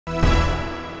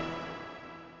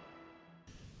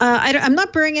I'm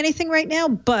not brewing anything right now,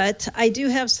 but I do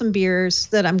have some beers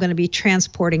that I'm going to be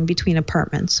transporting between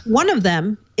apartments. One of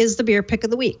them is the beer pick of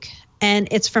the week, and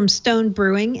it's from Stone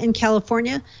Brewing in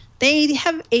California. They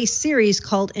have a series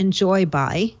called Enjoy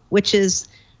By, which is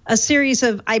a series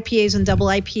of IPAs and double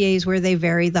IPAs where they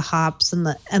vary the hops and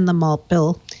the malt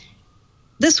bill.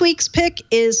 This week's pick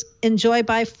is Enjoy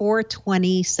By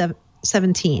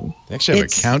 4/20/17. They actually have a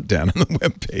countdown on the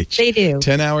webpage. They do.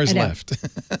 10 hours left.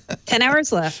 10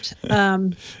 hours left.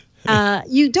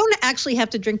 You don't actually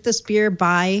have to drink this beer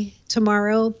by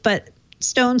tomorrow, but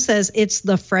Stone says it's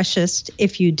the freshest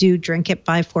if you do drink it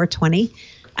by 4/20.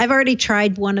 I've already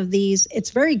tried one of these. It's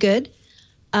very good.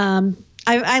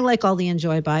 I like all the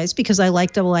Enjoy Buys because I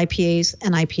like double IPAs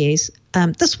and IPAs.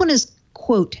 This one is,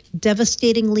 quote,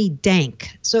 devastatingly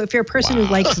dank. So if you're a person who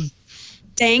likes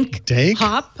dank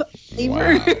hop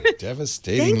flavor. Wow.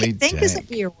 Devastatingly dank. Dank is a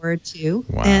beer word too.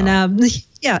 Wow. And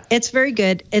yeah, it's very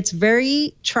good. It's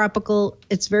very tropical.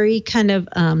 It's very kind of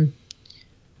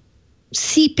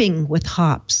seeping with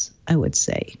hops, I would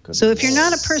say. Goodness. So if you're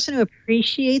not a person who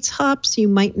appreciates hops, you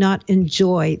might not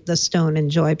enjoy the Stone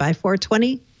Enjoy by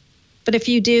 4/20. But if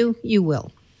you do, you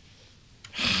will.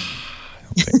 I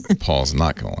don't think Paul's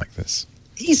not going to like this.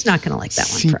 He's not going to like that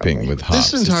one. Seeping with hops.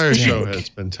 This entire show has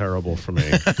been terrible for me.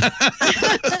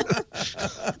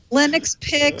 Lennox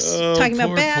picks, talking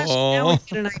about Bash. Now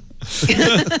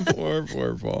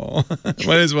poor Paul.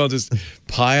 Might as well just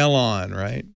pile on,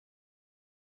 right?